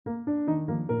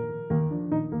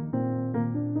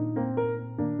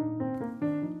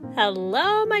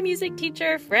Hello, my music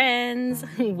teacher friends.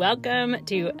 Welcome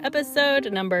to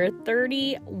episode number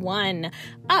 31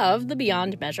 of the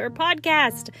Beyond Measure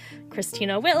podcast.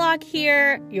 Christina Whitlock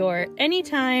here, your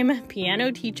anytime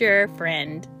piano teacher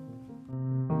friend.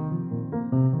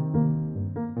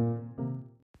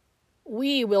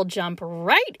 We will jump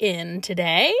right in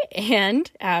today,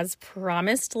 and as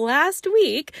promised last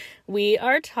week, we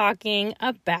are talking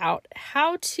about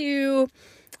how to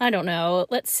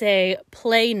let's say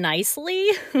play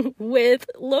nicely with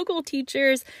local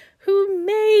teachers who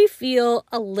may feel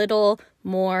a little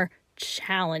more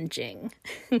challenging.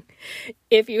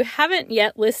 If you haven't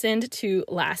yet listened to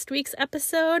last week's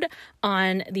episode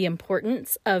on the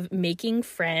importance of making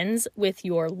friends with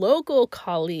your local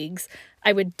colleagues,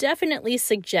 I would definitely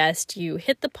suggest you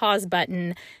hit the pause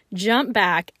button, jump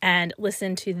back, and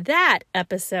listen to that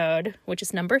episode, which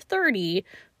is number 30,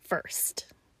 first.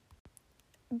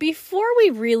 Before we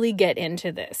really get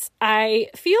into this, I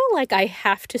feel like I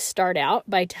have to start out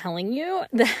by telling you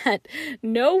that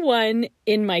no one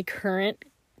in my current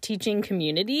teaching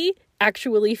community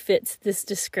actually fits this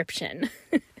description.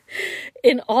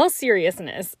 In all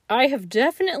seriousness, I have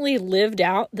definitely lived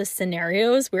out the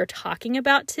scenarios we're talking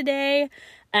about today.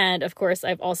 And of course,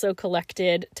 I've also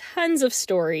collected tons of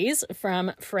stories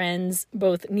from friends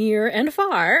both near and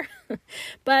far.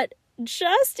 But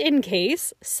just in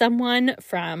case someone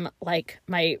from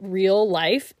my real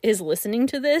life is listening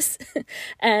to this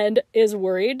and is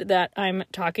worried that I'm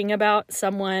talking about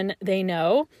someone they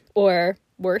know, or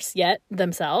worse yet,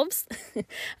 themselves,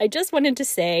 I just wanted to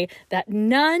say that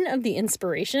none of the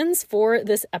inspirations for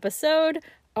this episode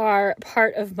are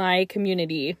part of my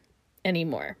community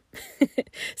anymore.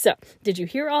 So, did you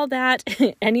hear all that?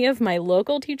 Any of my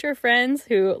local teacher friends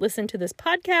who listen to this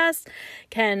podcast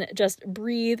can just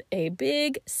breathe a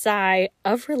big sigh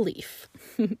of relief.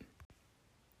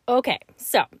 Okay,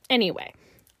 so anyway,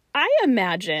 I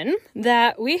imagine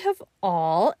that we have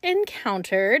all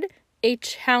encountered a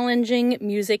challenging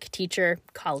music teacher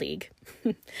colleague.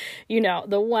 You know,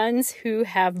 the ones who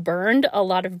have burned a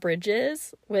lot of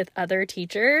bridges with other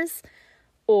teachers,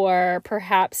 or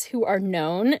perhaps who are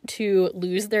known to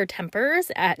lose their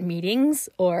tempers at meetings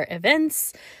or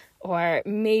events, or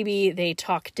maybe they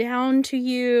talk down to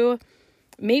you.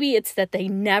 Maybe it's that they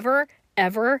never,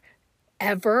 ever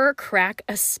crack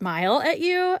a smile at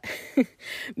you.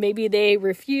 Maybe they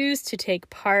refuse to take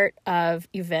part of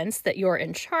events that you're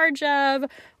in charge of,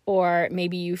 or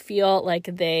maybe you feel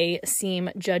like they seem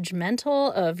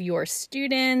judgmental of your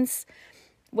students.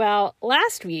 Well,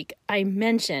 last week I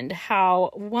mentioned how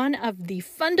one of the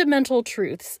fundamental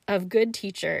truths of good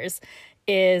teachers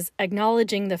is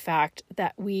acknowledging the fact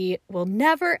that we will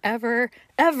never, ever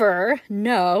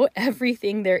know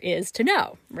everything there is to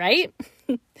know, right?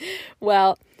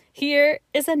 Well, here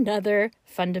is another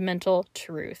fundamental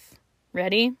truth.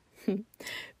 Ready?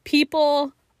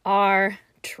 People are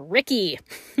tricky.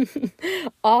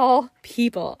 All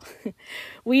people.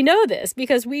 We know this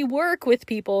because we work with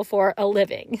people for a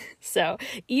living. So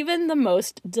even the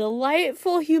most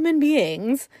delightful human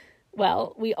beings,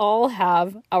 well, we all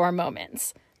have our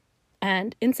moments.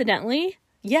 And incidentally,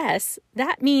 yes,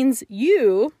 that means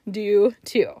you do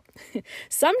too.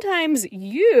 Sometimes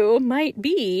you might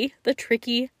be the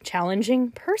tricky,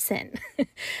 challenging person.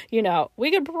 You know,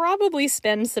 we could probably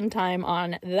spend some time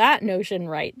on that notion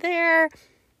right there,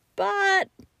 but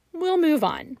we'll move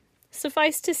on.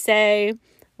 Suffice to say,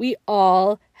 we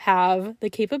all have the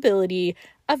capability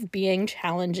of being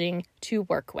challenging to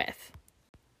work with.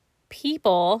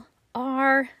 People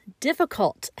are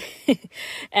difficult.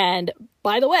 And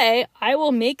by the way, I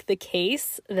will make the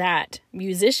case that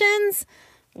musicians,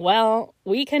 well,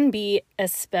 we can be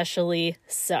especially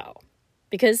so.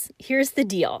 Because here's the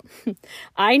deal.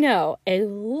 I know a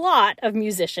lot of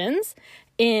musicians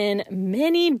in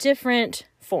many different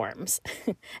forms.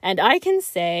 And I can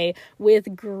say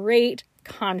with great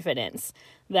confidence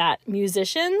that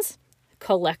musicians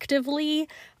collectively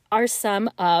are some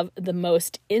of the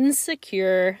most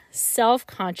insecure,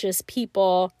 self-conscious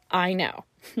people I know.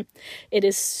 It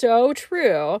is so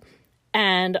true,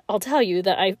 and I'll tell you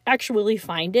that I actually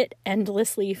find it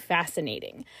endlessly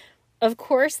fascinating. Of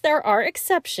course, there are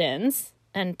exceptions,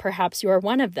 and perhaps you're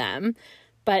one of them,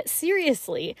 but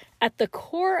seriously, at the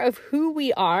core of who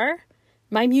we are,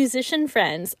 my musician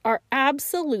friends are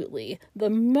absolutely the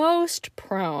most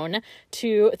prone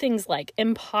to things like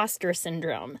imposter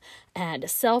syndrome and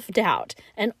self-doubt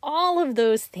and all of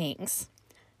those things.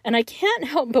 And I can't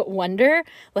help but wonder,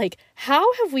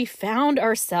 how have we found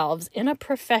ourselves in a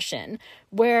profession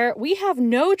where we have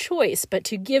no choice but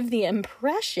to give the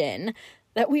impression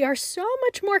that we are so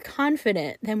much more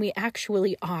confident than we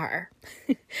actually are.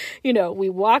 We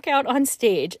walk out on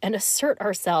stage and assert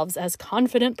ourselves as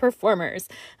confident performers.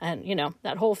 And,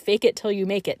 that whole fake it till you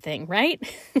make it thing, right?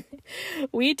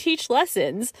 We teach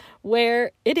lessons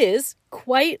where it is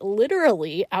quite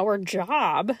literally our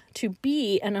job to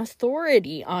be an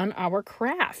authority on our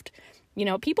craft.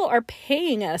 People are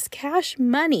paying us cash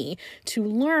money to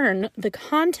learn the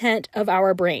content of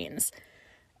our brains.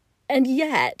 And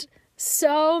yet,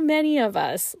 so many of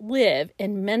us live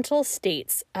in mental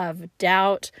states of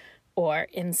doubt or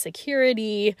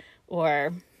insecurity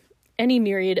or any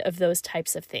myriad of those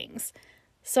types of things.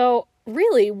 So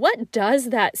really, what does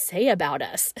that say about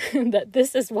us, that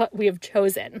this is what we have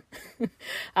chosen?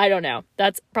 I don't know.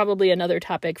 That's probably another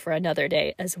topic for another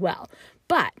day as well.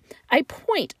 But I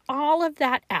point all of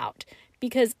that out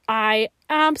because I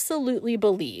absolutely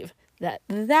believe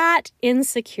that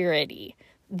insecurity,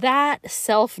 that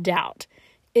self-doubt,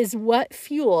 is what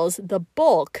fuels the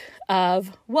bulk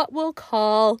of what we'll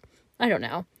call,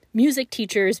 music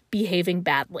teachers behaving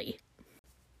badly.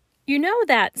 You know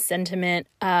that sentiment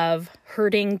of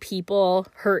hurting people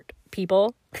hurt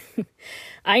people?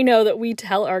 I know that we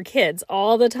tell our kids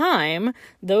all the time,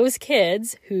 those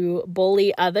kids who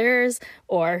bully others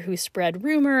or who spread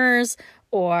rumors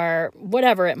or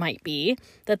whatever it might be,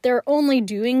 that they're only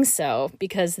doing so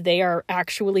because they are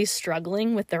actually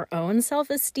struggling with their own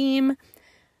self-esteem.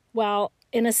 Well,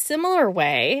 in a similar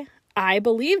way, I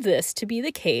believe this to be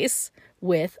the case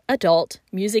with adult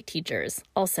music teachers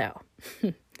also.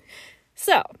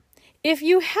 So, if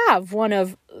you have one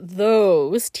of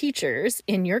those teachers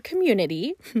in your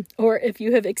community, or if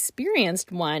you have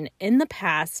experienced one in the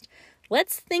past,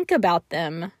 let's think about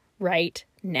them right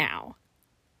now.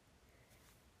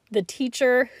 The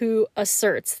teacher who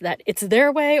asserts that it's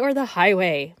their way or the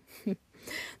highway.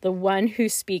 The one who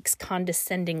speaks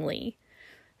condescendingly,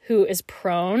 who is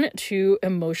prone to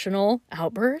emotional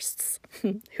outbursts,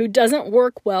 who doesn't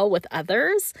work well with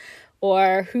others,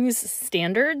 or whose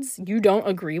standards you don't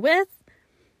agree with.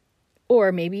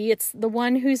 Or maybe it's the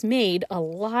one who's made a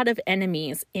lot of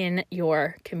enemies in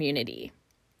your community.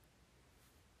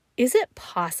 Is it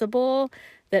possible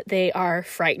that they are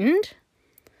frightened?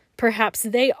 Perhaps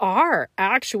they are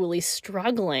actually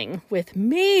struggling with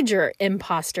major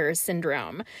imposter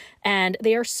syndrome, and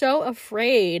they are so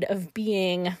afraid of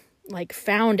being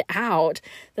found out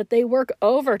that they work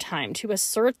overtime to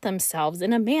assert themselves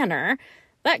in a manner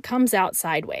that comes out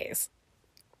sideways.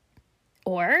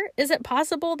 Or is it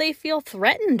possible they feel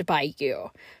threatened by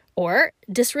you or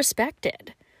disrespected?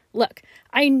 Look,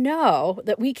 I know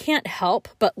that we can't help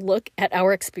but look at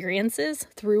our experiences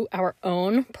through our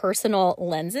own personal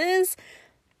lenses,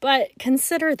 but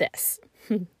consider this.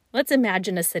 Let's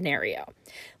imagine a scenario.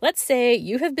 Let's say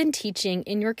you have been teaching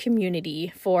in your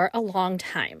community for a long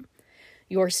time.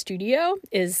 Your studio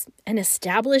is an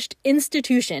established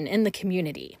institution in the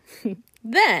community.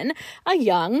 Then a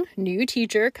young new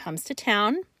teacher comes to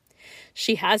town.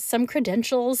 She has some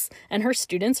credentials and her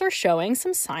students are showing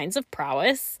some signs of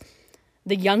prowess.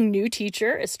 The young new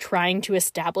teacher is trying to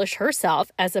establish herself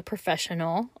as a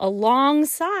professional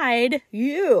alongside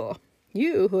you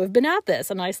who have been at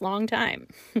this a nice long time.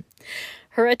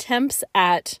 Her attempts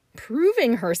at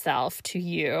proving herself to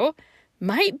you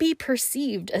might be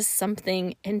perceived as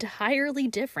something entirely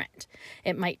different.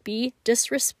 It might be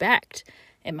disrespect.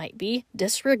 It might be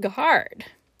disregard,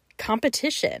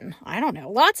 competition. I don't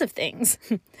know, lots of things.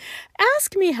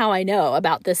 Ask me how I know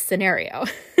about this scenario.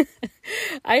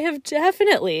 I have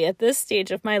definitely, at this stage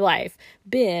of my life,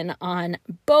 been on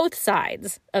both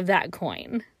sides of that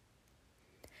coin.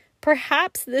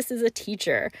 Perhaps this is a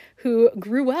teacher who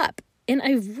grew up in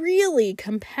a really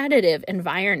competitive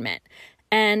environment,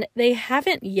 and they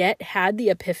haven't yet had the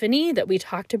epiphany that we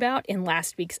talked about in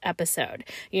last week's episode,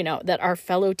 that our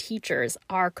fellow teachers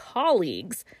are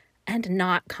colleagues and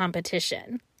not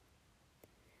competition.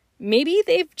 Maybe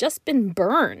they've just been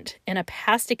burned in a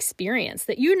past experience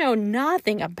that you know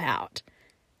nothing about.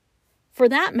 For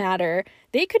that matter,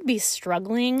 they could be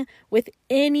struggling with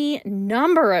any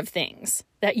number of things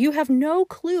that you have no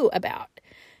clue about.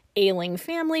 Ailing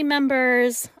family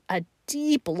members, a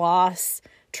deep loss,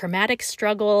 traumatic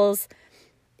struggles.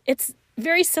 It's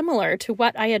very similar to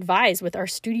what I advise with our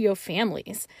studio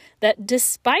families, that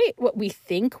despite what we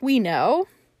think we know,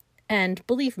 and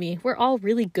believe me, we're all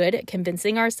really good at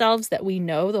convincing ourselves that we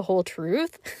know the whole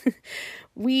truth,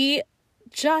 we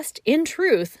just, in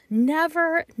truth,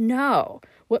 never know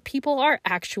what people are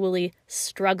actually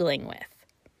struggling with.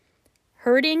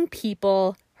 Hurting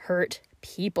people hurt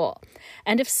people.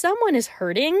 And if someone is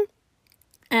hurting,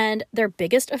 and their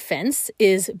biggest offense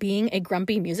is being a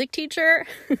grumpy music teacher,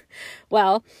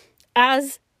 well,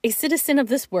 as a citizen of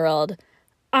this world,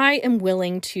 I am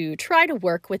willing to try to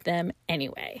work with them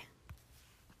anyway.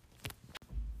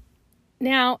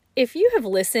 Now, if you have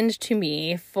listened to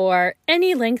me for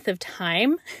any length of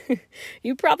time,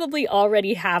 you probably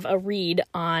already have a read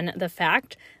on the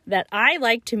fact that I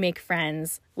like to make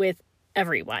friends with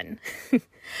everyone.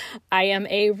 I am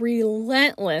a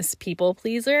relentless people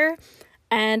pleaser,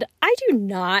 and I do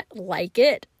not like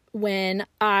it when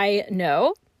I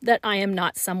know that I am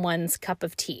not someone's cup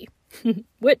of tea,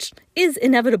 which is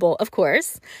inevitable, of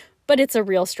course, but it's a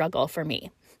real struggle for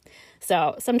me.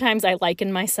 So sometimes I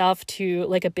liken myself to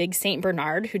like a big Saint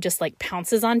Bernard who just like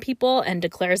pounces on people and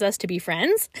declares us to be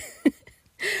friends.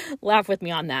 Laugh with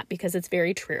me on that because it's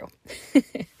very true.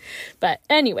 But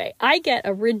anyway, I get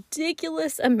a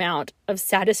ridiculous amount of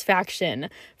satisfaction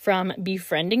from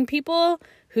befriending people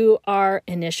who are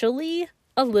initially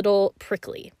a little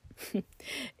prickly.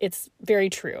 It's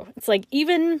very true. It's like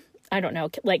even, I don't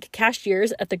know, like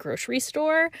cashiers at the grocery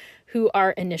store who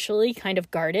are initially kind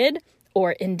of guarded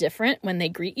or indifferent when they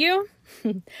greet you.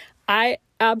 I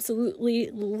absolutely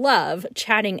love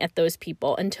chatting at those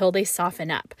people until they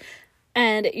soften up.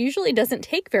 And it usually doesn't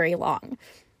take very long.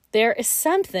 There is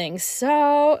something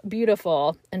so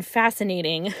beautiful and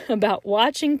fascinating about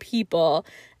watching people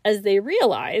as they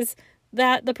realize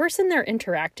that the person they're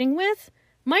interacting with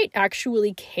might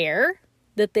actually care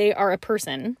that they are a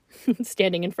person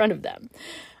standing in front of them.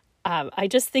 I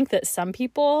just think that some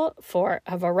people, for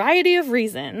a variety of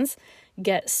reasons,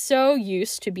 get so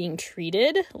used to being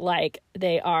treated like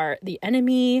they are the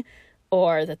enemy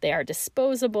or that they are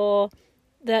disposable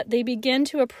that they begin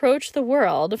to approach the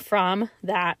world from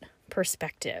that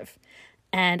perspective.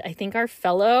 And I think our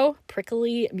fellow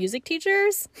prickly music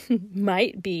teachers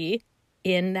might be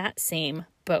in that same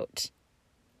boat.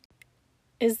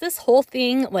 Is this whole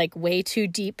thing like way too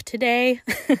deep today?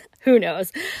 Who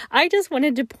knows? I just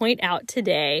wanted to point out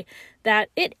today that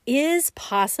it is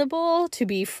possible to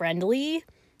be friendly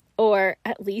or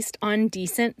at least on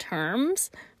decent terms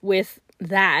with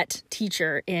that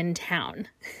teacher in town.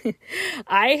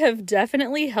 I have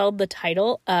definitely held the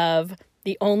title of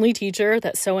the only teacher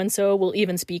that so-and-so will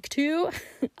even speak to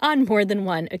on more than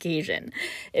one occasion.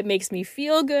 It makes me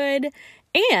feel good.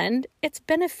 And it's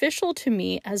beneficial to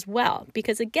me as well,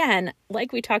 because again,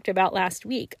 like we talked about last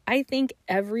week, I think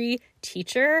every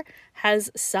teacher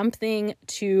has something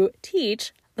to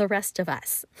teach the rest of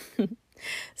us.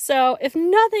 So if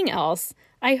nothing else,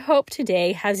 I hope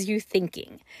today has you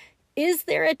thinking, is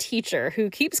there a teacher who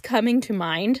keeps coming to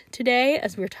mind today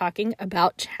as we're talking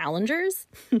about challengers?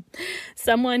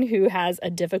 Someone who has a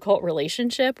difficult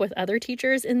relationship with other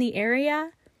teachers in the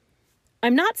area?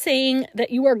 I'm not saying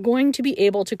that you are going to be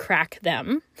able to crack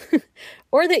them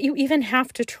or that you even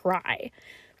have to try,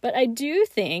 but I do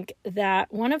think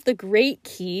that one of the great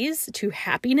keys to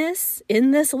happiness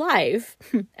in this life,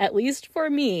 at least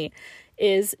for me,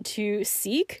 is to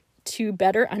seek to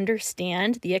better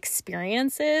understand the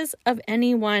experiences of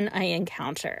anyone I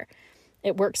encounter.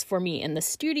 It works for me in the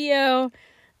studio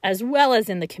as well as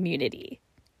in the community.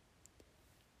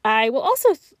 I will also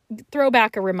throw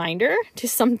back a reminder to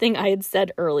something I had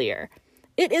said earlier.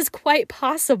 It is quite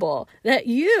possible that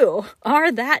you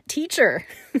are that teacher,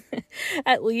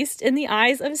 at least in the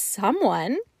eyes of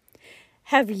someone.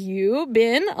 Have you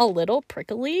been a little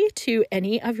prickly to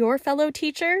any of your fellow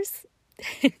teachers?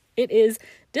 It is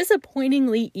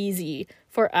disappointingly easy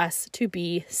for us to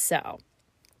be so.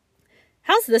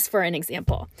 How's this for an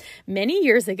example? Many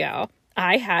years ago,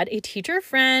 I had a teacher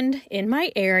friend in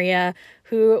my area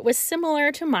who was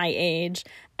similar to my age,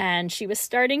 and she was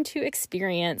starting to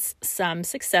experience some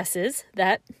successes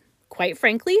that, quite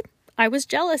frankly, I was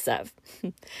jealous of.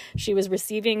 She was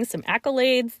receiving some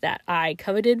accolades that I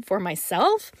coveted for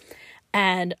myself,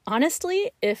 and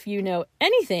honestly, if you know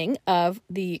anything of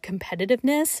the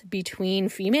competitiveness between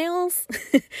females,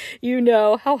 you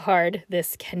know how hard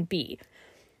this can be.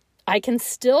 I can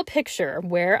still picture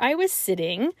where I was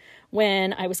sitting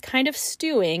when I was kind of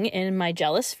stewing in my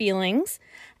jealous feelings,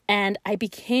 and I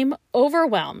became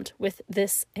overwhelmed with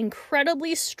this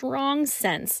incredibly strong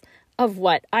sense of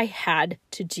what I had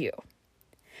to do.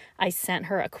 I sent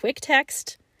her a quick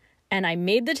text, and I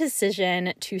made the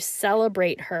decision to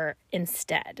celebrate her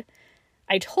instead.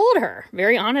 I told her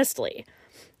very honestly,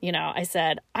 I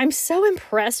said, I'm so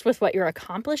impressed with what you're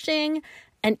accomplishing,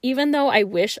 and even though I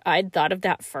wish I'd thought of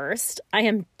that first, I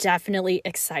am definitely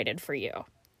excited for you.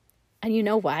 And you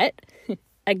know what?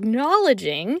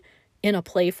 Acknowledging in a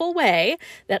playful way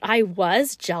that I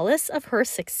was jealous of her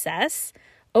success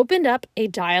opened up a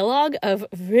dialogue of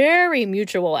very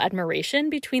mutual admiration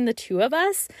between the two of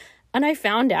us. And I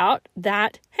found out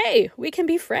that, hey, we can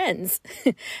be friends.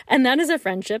 And that is a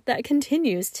friendship that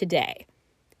continues today.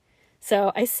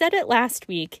 So I said it last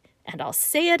week, and I'll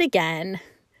say it again,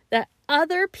 that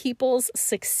other people's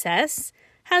success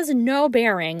has no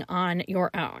bearing on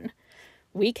your own.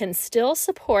 We can still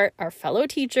support our fellow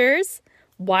teachers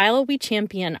while we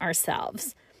champion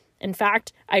ourselves. In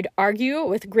fact, I'd argue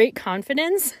with great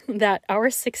confidence that our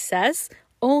success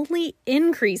only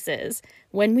increases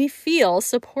when we feel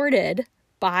supported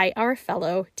by our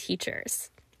fellow teachers.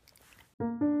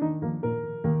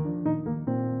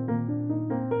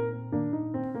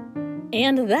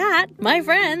 And that, my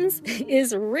friends,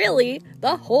 is really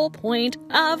the whole point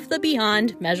of the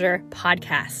Beyond Measure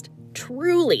podcast.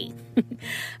 Truly.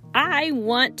 I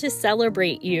want to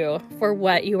celebrate you for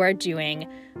what you are doing,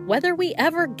 whether we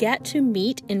ever get to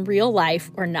meet in real life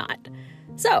or not.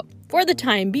 So, for the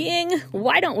time being,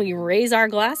 why don't we raise our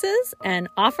glasses and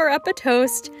offer up a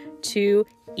toast to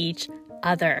each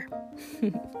other?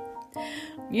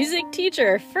 Music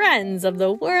teacher friends of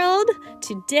the world,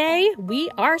 today we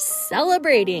are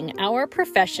celebrating our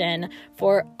profession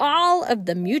for all of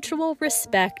the mutual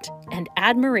respect and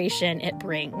admiration it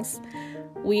brings.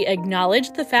 We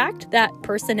acknowledge the fact that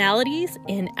personalities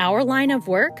in our line of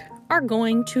work are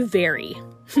going to vary,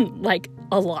 like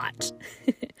a lot.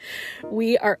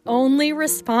 We are only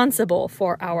responsible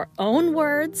for our own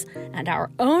words and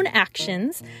our own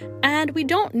actions, and we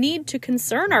don't need to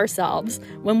concern ourselves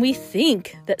when we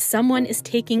think that someone is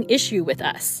taking issue with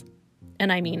us.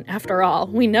 And I mean, after all,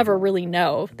 we never really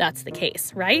know that's the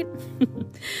case, right?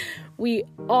 We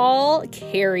all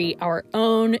carry our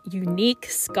own unique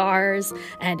scars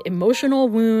and emotional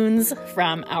wounds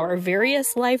from our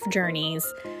various life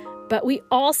journeys. But we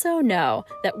also know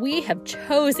that we have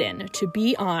chosen to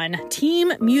be on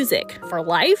Team Music for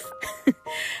life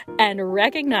and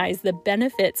recognize the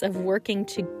benefits of working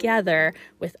together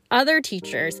with other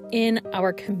teachers in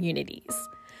our communities.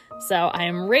 So I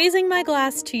am raising my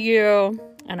glass to you,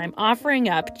 and I'm offering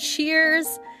up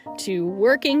cheers to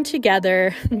working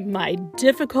together, my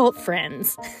difficult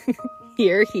friends.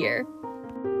 Hear, hear.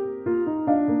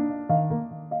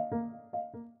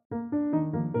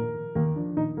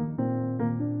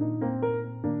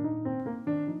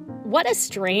 What a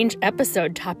strange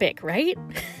episode topic, right?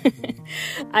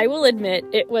 I will admit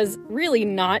it was really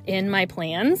not in my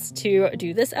plans to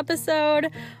do this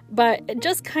episode, but it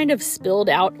just kind of spilled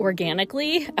out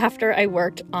organically after I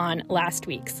worked on last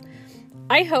week's.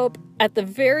 I hope at the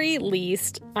very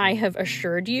least I have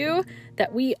assured you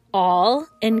that we all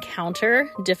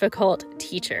encounter difficult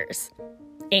teachers.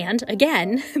 And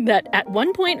again, that at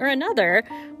one point or another,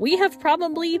 we have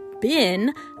probably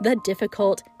been the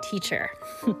difficult teacher.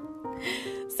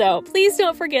 So please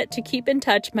don't forget to keep in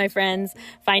touch, my friends.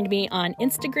 Find me on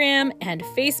Instagram and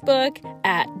Facebook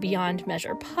at Beyond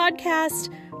Measure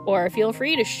Podcast, or feel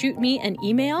free to shoot me an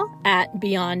email at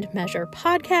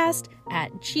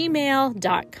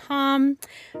beyondmeasurepodcast@gmail.com.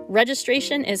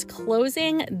 Registration is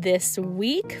closing this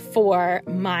week for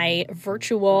my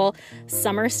virtual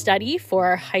summer study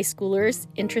for high schoolers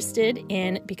interested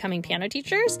in becoming piano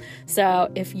teachers. So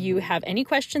if you have any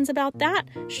questions about that,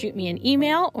 shoot me an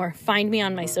email or find me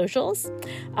on my socials.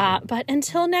 But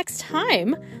until next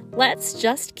time, let's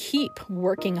just keep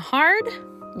working hard,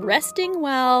 resting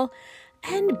well,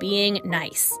 and being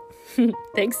nice.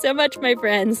 Thanks so much, my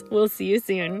friends. We'll see you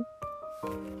soon.